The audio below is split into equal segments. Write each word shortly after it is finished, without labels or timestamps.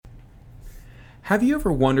Have you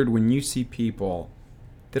ever wondered when you see people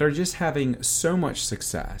that are just having so much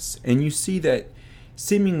success and you see that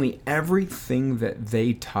seemingly everything that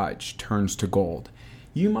they touch turns to gold?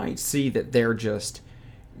 You might see that they're just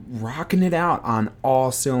rocking it out on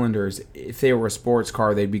all cylinders. If they were a sports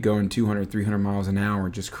car, they'd be going 200, 300 miles an hour,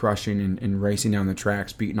 just crushing and racing down the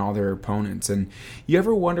tracks, beating all their opponents. And you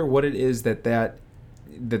ever wonder what it is that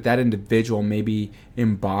individual maybe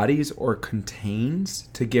embodies or contains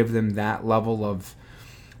to give them that level of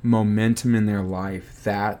momentum in their life,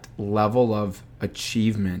 that level of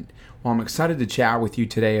achievement? Well, I'm excited to chat with you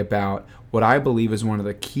today about what I believe is one of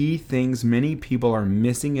the key things many people are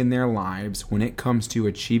missing in their lives when it comes to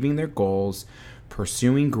achieving their goals,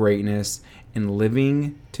 pursuing greatness, and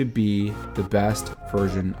living to be the best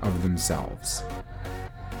version of themselves.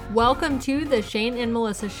 Welcome to the Shane and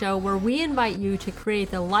Melissa Show, where we invite you to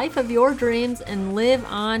create the life of your dreams and live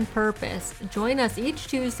on purpose. Join us each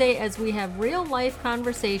Tuesday as we have real-life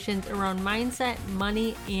conversations around mindset,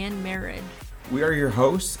 money, and marriage. We are your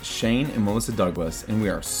hosts, Shane and Melissa Douglas, and we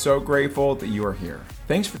are so grateful that you are here.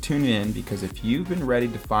 Thanks for tuning in, because if you've been ready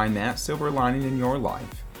to find that silver lining in your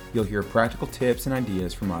life, you'll hear practical tips and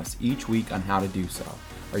ideas from us each week on how to do so.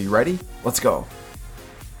 Are you ready? Let's go.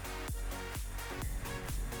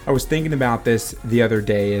 I was thinking about this the other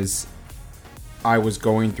day as I was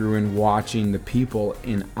going through and watching the people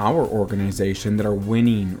in our organization that are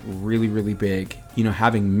winning really, really big. You know,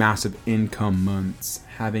 having massive income months,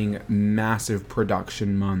 having massive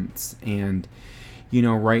production months. And, you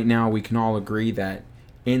know, right now we can all agree that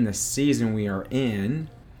in the season we are in,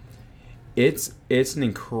 it's an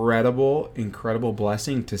incredible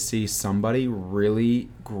blessing to see somebody really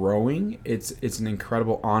growing. It's an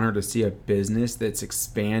incredible honor to see a business that's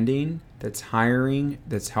expanding, that's hiring,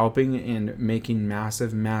 that's helping and making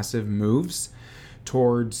massive moves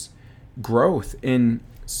towards growth. And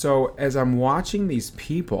so as I'm watching these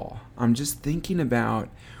people, I'm just thinking about,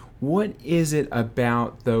 what is it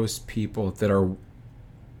about those people that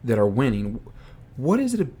are winning? What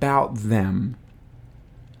is it about them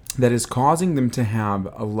that is causing them to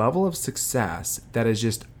have a level of success that is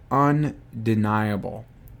just undeniable?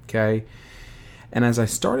 Okay? And as I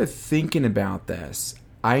started thinking about this,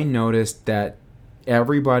 I noticed that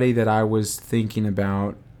everybody that I was thinking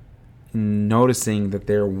about, noticing that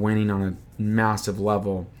they're winning on a massive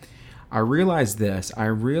level, I realized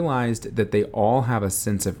that they all have a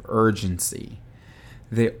sense of urgency.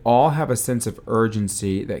 They all have a sense of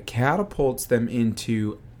urgency that catapults them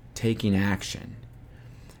into taking action.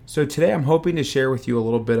 So today I'm hoping to share with you a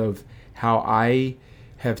little bit of how I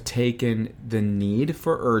have taken the need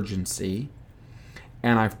for urgency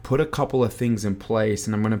and I've put a couple of things in place,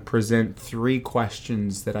 and I'm going to present 3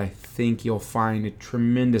 questions that I think you'll find a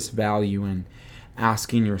tremendous value in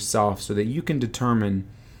asking yourself so that you can determine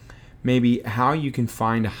maybe how you can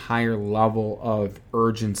find a higher level of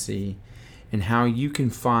urgency and how you can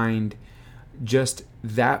find just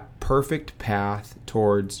that perfect path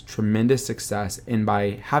towards tremendous success, and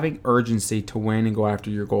by having urgency to win and go after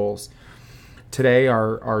your goals. Today,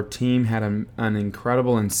 our team had an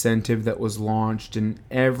incredible incentive that was launched, and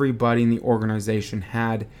everybody in the organization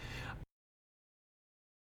had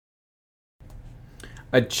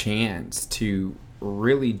a chance to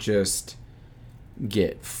really just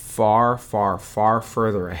get far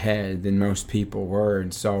further ahead than most people were.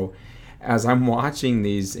 And so as I'm watching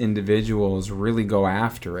these individuals really go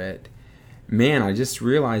after it, man, I just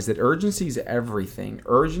realized that urgency is everything.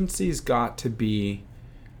 Urgency's got to be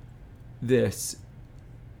this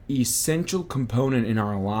essential component in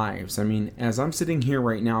our lives. I mean, as I'm sitting here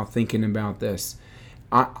right now thinking about this,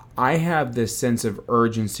 I have this sense of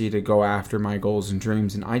urgency to go after my goals and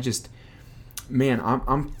dreams, and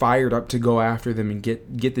I'm fired up to go after them and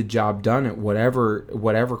get the job done at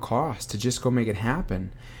whatever cost, to just go make it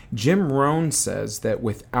happen. Jim Rohn says that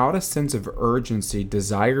without a sense of urgency,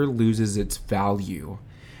 desire loses its value.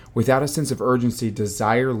 Without a sense of urgency,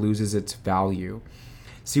 desire loses its value.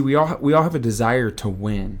 See, we all have a desire to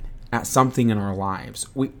win at something in our lives.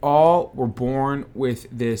 We all were born with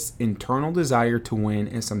this internal desire to win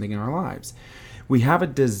at something in our lives. We have a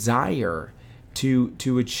desire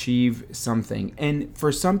to achieve something. And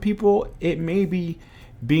for some people, it may be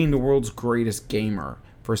being the world's greatest gamer.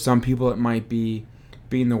 For some people, it might be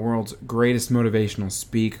being the world's greatest motivational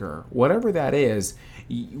speaker. Whatever that is,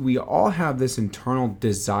 we all have this internal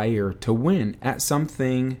desire to win at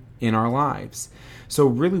something in our lives. So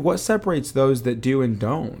really, what separates those that do and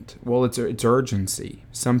don't? Well, it's urgency.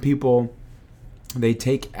 Some people, they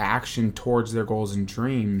take action towards their goals and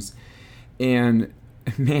dreams, and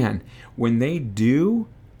man, when they do,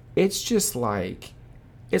 it's just like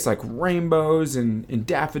it's like rainbows and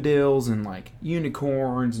daffodils and like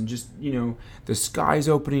unicorns and just, the sky's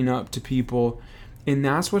opening up to people. And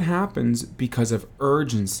that's what happens because of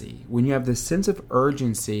urgency. When you have this sense of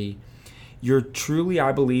urgency, you're truly,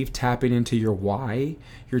 I believe, tapping into your why.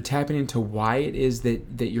 You're tapping into why it is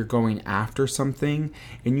that you're going after something.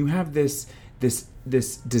 And you have this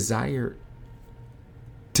desire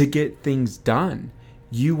to get things done.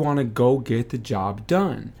 You want to go get the job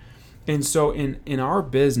done. And so in our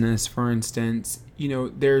business, for instance,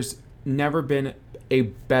 there's never been a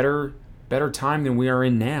better time than we are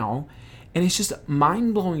in now. And it's just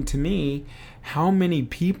mind-blowing to me how many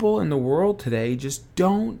people in the world today just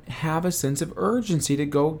don't have a sense of urgency to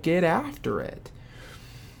go get after it.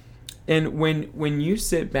 And when you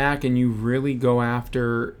sit back and you really go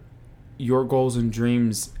after your goals and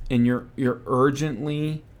dreams and you're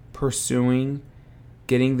urgently pursuing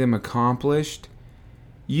getting them accomplished,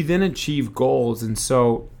 you then achieve goals. And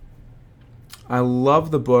so I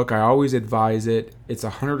love the book. I always advise it. It's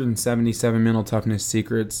 177 Mental Toughness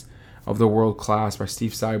Secrets of the World Class by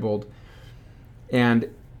Steve Seibold. And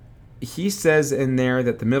he says in there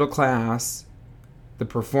that the middle class, the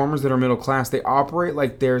performers that are middle class, they operate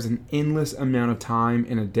like there's an endless amount of time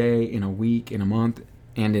in a day, in a week, in a month,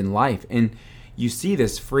 and in life. And you see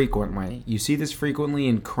this frequently. You see this frequently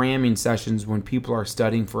in cramming sessions when people are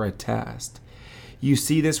studying for a test. You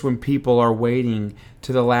see this when people are waiting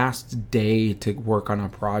to the last day to work on a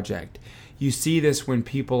project. You see this when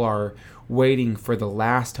people are waiting for the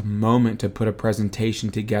last moment to put a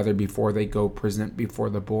presentation together before they go present before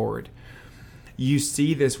the board. You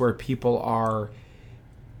see this where people are,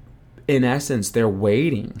 in essence, they're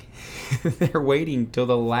waiting. They're waiting till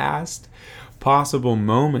the last possible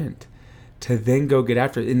moment to then go get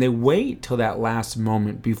after it. And they wait till that last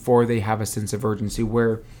moment before they have a sense of urgency,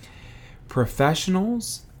 where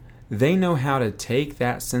professionals, they know how to take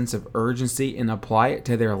that sense of urgency and apply it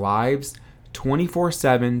to their lives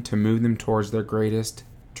 24/7 to move them towards their greatest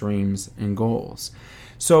dreams and goals.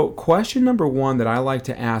 So question number one that I like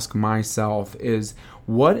to ask myself is,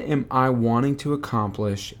 what am I wanting to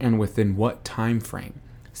accomplish and within what time frame?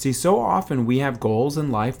 See, so often we have goals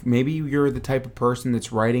in life. Maybe you're the type of person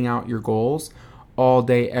that's writing out your goals all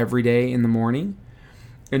day, every day in the morning.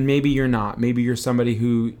 And maybe you're not. Maybe you're somebody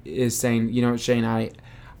who is saying, Shane,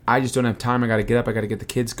 I just don't have time. I got to get up. I got to get the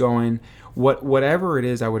kids going. Whatever it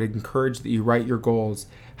is, I would encourage that you write your goals.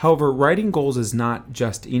 However, writing goals is not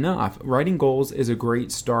just enough. Writing goals is a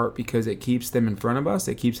great start because it keeps them in front of us.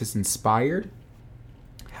 It keeps us inspired.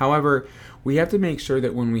 However, we have to make sure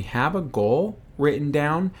that when we have a goal written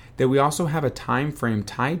down, that we also have a time frame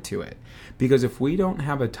tied to it. Because if we don't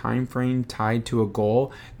have a time frame tied to a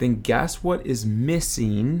goal, then guess what is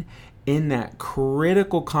missing in that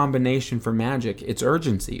critical combination for magic? It's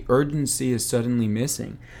urgency. Urgency is suddenly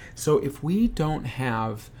missing. So if we don't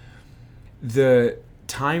have the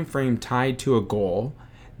time frame tied to a goal,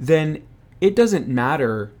 then it doesn't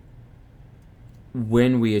matter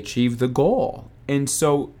when we achieve the goal. And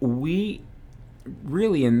so we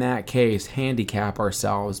really, in that case, handicap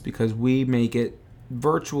ourselves because we make it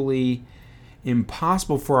virtually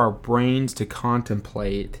impossible for our brains to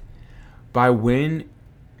contemplate by when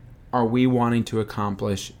are we wanting to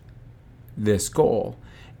accomplish this goal.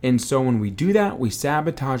 And so when we do that, we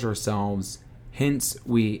sabotage ourselves. Hence,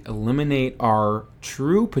 we eliminate our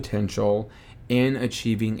true potential in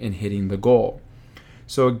achieving and hitting the goal.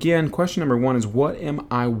 So again, question number one is, what am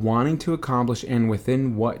I wanting to accomplish and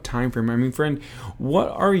within what time frame? I mean, friend, what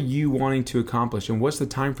are you wanting to accomplish and what's the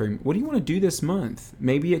time frame? What do you want to do this month?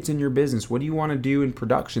 Maybe it's in your business. What do you want to do in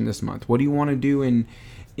production this month? What do you want to do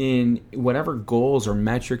in whatever goals or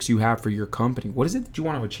metrics you have for your company? What is it that you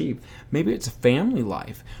want to achieve? Maybe it's a family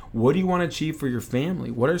life. What do you want to achieve for your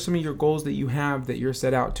family? What are some of your goals that you have that you're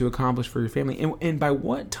set out to accomplish for your family? And by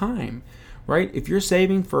what time? Right? If you're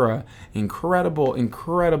saving for an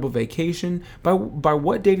incredible vacation, by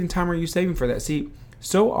what date and time are you saving for that? See,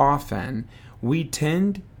 so often we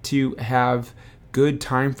tend to have good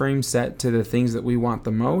time frames set to the things that we want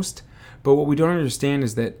the most, but what we don't understand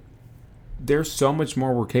is that there's so much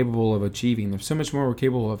more we're capable of achieving. There's so much more we're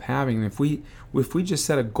capable of having. And if we just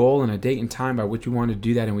set a goal and a date and time by which we want to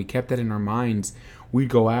do that, and we kept that in our minds, we'd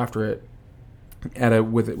go after it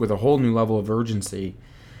with a whole new level of urgency.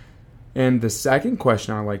 And the second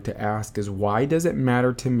question I like to ask is, why does it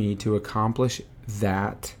matter to me to accomplish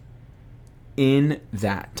that in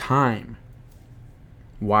that time?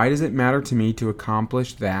 Why does it matter to me to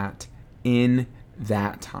accomplish that in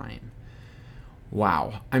that time?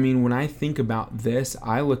 Wow. I mean, when I think about this,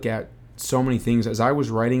 I look at so many things. As I was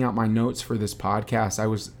writing out my notes for this podcast, I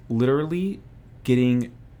was literally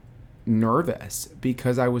getting nervous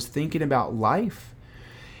because I was thinking about life.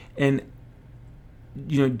 And,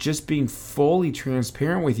 just being fully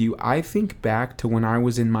transparent with you, I think back to when I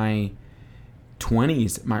was in my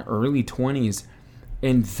 20s, my early 20s,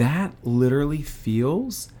 and that literally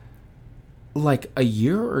feels like a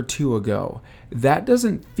year or two ago. That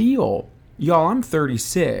doesn't feel, y'all, I'm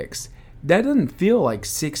 36. That doesn't feel like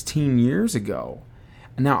 16 years ago.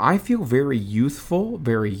 Now, I feel very youthful,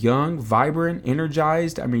 very young, vibrant,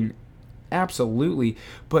 energized. I mean, absolutely.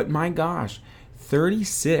 But my gosh,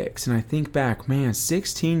 36, and I think back, man,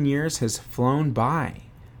 16 years has flown by.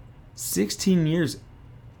 16 years,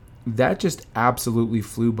 that just absolutely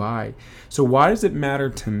flew by. So why does it matter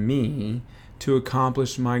to me to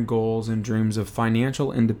accomplish my goals and dreams of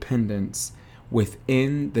financial independence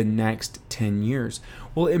within the next 10 years?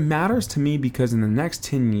 Well, it matters to me because in the next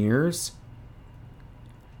 10 years,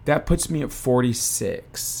 that puts me at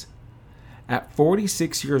 46. At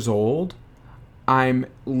 46 years old, I'm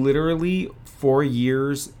literally 4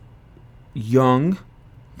 years young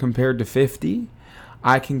compared to 50.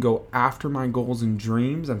 I can go after my goals and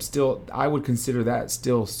dreams. I would consider that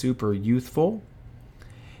still super youthful.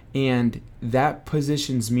 And that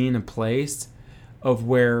positions me in a place of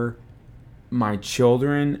where my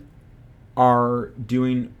children are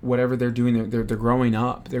doing whatever they're doing. They're growing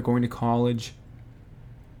up. They're going to college.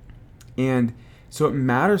 And so it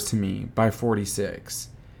matters to me by 46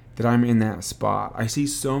 that I'm in that spot. I see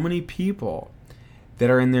so many people that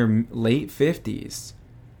are in their late 50s,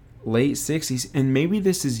 late 60s, and maybe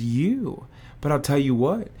this is you. But I'll tell you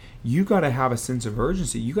what, you got to have a sense of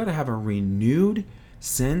urgency. You got to have a renewed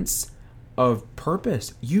sense of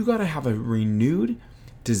purpose. You got to have a renewed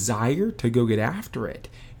desire to go get after it.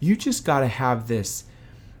 You just got to have this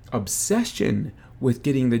obsession with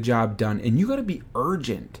getting the job done, and you got to be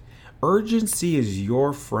urgent. Urgency is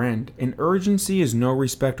your friend, and urgency is no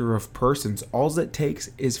respecter of persons. All it takes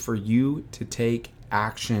is for you to take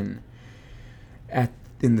action.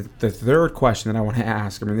 In the third question that I want to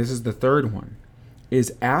ask, this is the third one,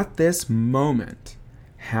 is at this moment,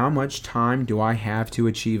 how much time do I have to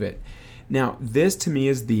achieve it? Now, this to me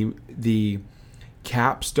is the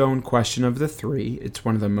capstone question of the three. It's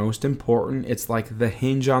one of the most important. It's like the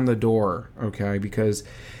hinge on the door, okay? Because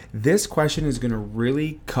this question is going to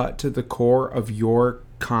really cut to the core of your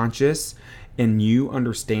conscious and you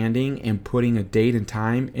understanding and putting a date and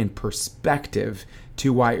time and perspective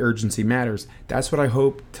to why urgency matters. That's what I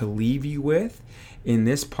hope to leave you with in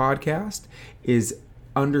this podcast, is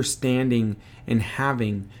understanding and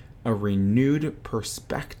having a renewed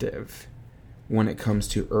perspective when it comes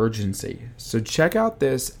to urgency. So check out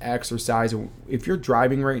this exercise. If you're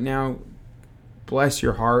driving right now, bless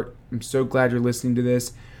your heart. I'm so glad you're listening to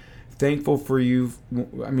this. Thankful for you.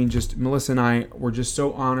 Just Melissa and I were just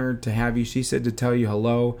so honored to have you. She said to tell you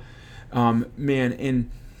hello.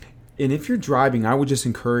 And if you're driving, I would just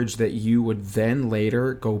encourage that you would then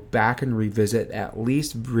later go back and at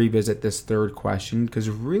least revisit this third question, because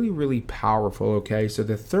it's really, really powerful, okay? So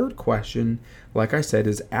the third question, like I said,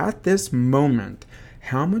 is at this moment,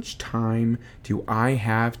 how much time do I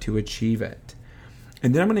have to achieve it?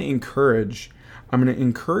 And then I'm going to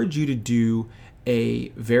encourage you to do a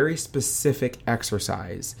very specific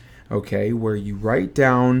exercise, okay, where you write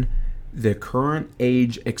down the current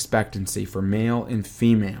age expectancy for male and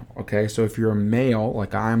female, okay? So if you're a male,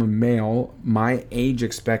 like I'm a male, my age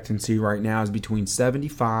expectancy right now is between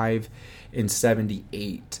 75 and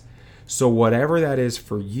 78. So whatever that is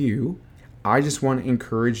for you, I just want to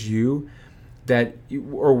encourage you that,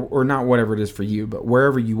 or not whatever it is for you, but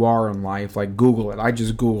wherever you are in life, like Google it. I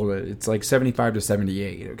just Googled it. It's like 75 to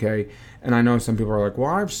 78, okay? And I know some people are like,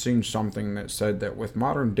 well, I've seen something that said that with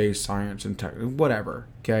modern day science and tech, whatever,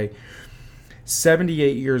 okay?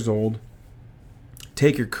 78 years old,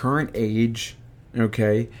 take your current age,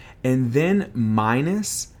 okay? And then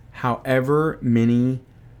minus however many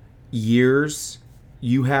years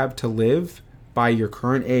you have to live by your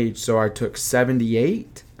current age. So I took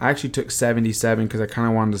 78. I actually took 77 because I kind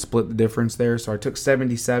of wanted to split the difference there. So I took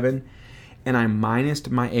 77 and I minused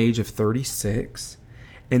my age of 36.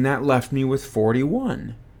 And that left me with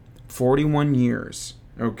 41. 41 years,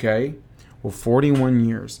 okay? Well, 41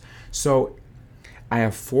 years. So I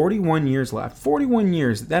have 41 years left. 41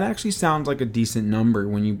 years, that actually sounds like a decent number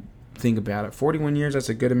when you think about it. 41 years, that's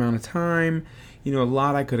a good amount of time. A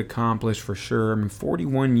lot I could accomplish for sure.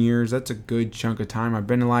 41 years, that's a good chunk of time. I've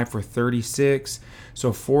been alive for 36.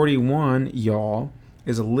 So 41, y'all,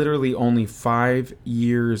 is literally only 5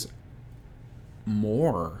 years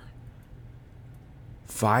more.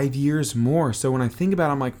 5 years more. So when I think about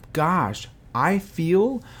it, I'm like, gosh, I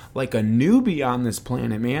feel like a newbie on this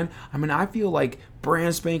planet, man. I mean, I feel like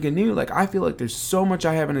brand spanking new. Like, I feel like there's so much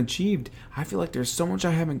I haven't achieved. I feel like there's so much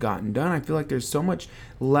I haven't gotten done. I feel like there's so much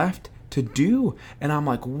left to do. And I'm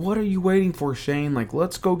like, what are you waiting for, Shane? Like,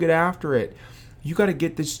 let's go get after it. You got to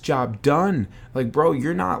get this job done. Like, bro,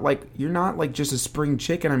 you're not like just a spring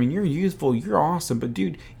chicken. I mean, you're youthful, you're awesome, but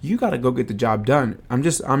dude, you got to go get the job done.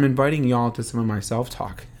 I'm inviting y'all to some of my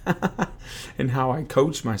self-talk and how I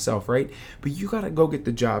coach myself, right? But you got to go get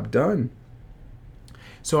the job done.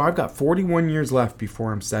 So I've got 41 years left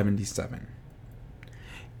before I'm 77.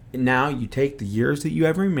 And now you take the years that you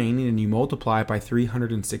have remaining and you multiply it by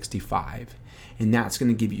 365. And that's going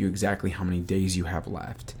to give you exactly how many days you have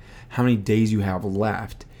left. How many days you have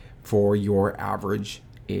left for your average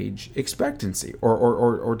age expectancy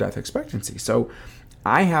or death expectancy. So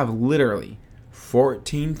I have literally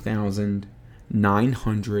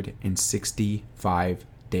 14,965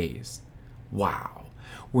 days. Wow.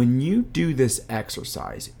 When you do this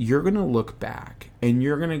exercise, you're going to look back and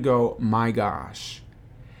you're going to go, my gosh,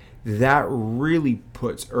 that really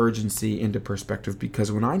puts urgency into perspective,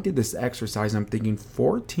 because when I did this exercise, I'm thinking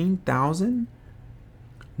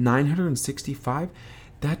 14,965,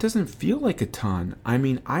 that doesn't feel like a ton. I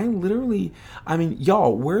mean,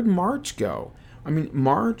 y'all, where'd March go? I mean,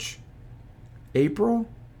 March, April,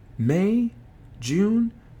 May,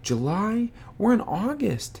 June, July, we're in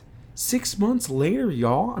August. 6 months later,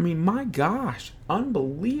 y'all. I mean, my gosh,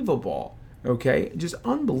 unbelievable. Okay, just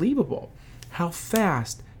unbelievable how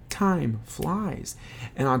fast time flies.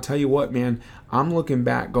 And I'll tell you what, man, I'm looking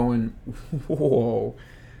back going, whoa,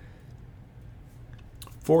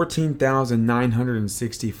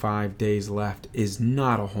 14,965 days left is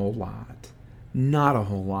not a whole lot. Not a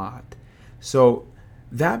whole lot. So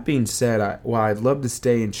that being said, while I'd love to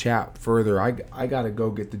stay and chat further, I got to go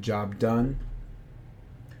get the job done.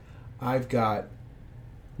 I've got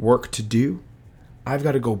work to do. I've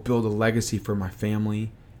got to go build a legacy for my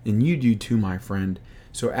family. And you do too, my friend.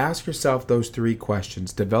 So ask yourself those 3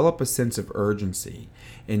 questions. Develop a sense of urgency.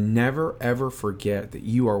 And never, ever forget that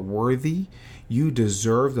you are worthy. You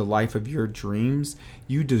deserve the life of your dreams.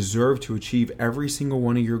 You deserve to achieve every single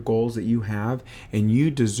one of your goals that you have. And you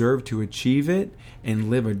deserve to achieve it and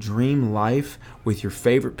live a dream life with your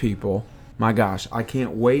favorite people. My gosh, I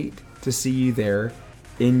can't wait to see you there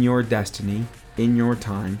in your destiny, in your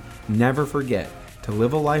time. Never forget to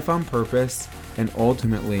live a life on purpose and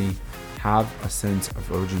ultimately have a sense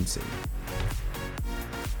of urgency.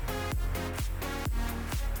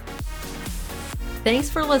 Thanks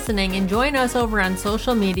for listening, and join us over on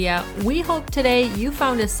social media. We hope today you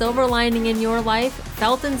found a silver lining in your life,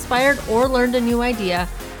 felt inspired, or learned a new idea.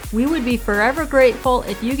 We would be forever grateful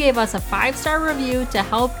if you gave us a 5-star review to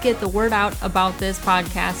help get the word out about this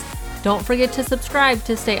podcast. Don't forget to subscribe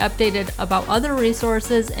to stay updated about other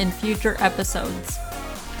resources and future episodes.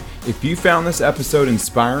 If you found this episode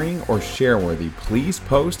inspiring or share-worthy, please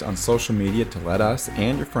post on social media to let us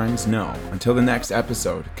and your friends know. Until the next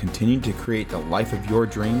episode, continue to create the life of your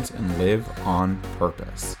dreams and live on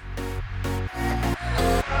purpose.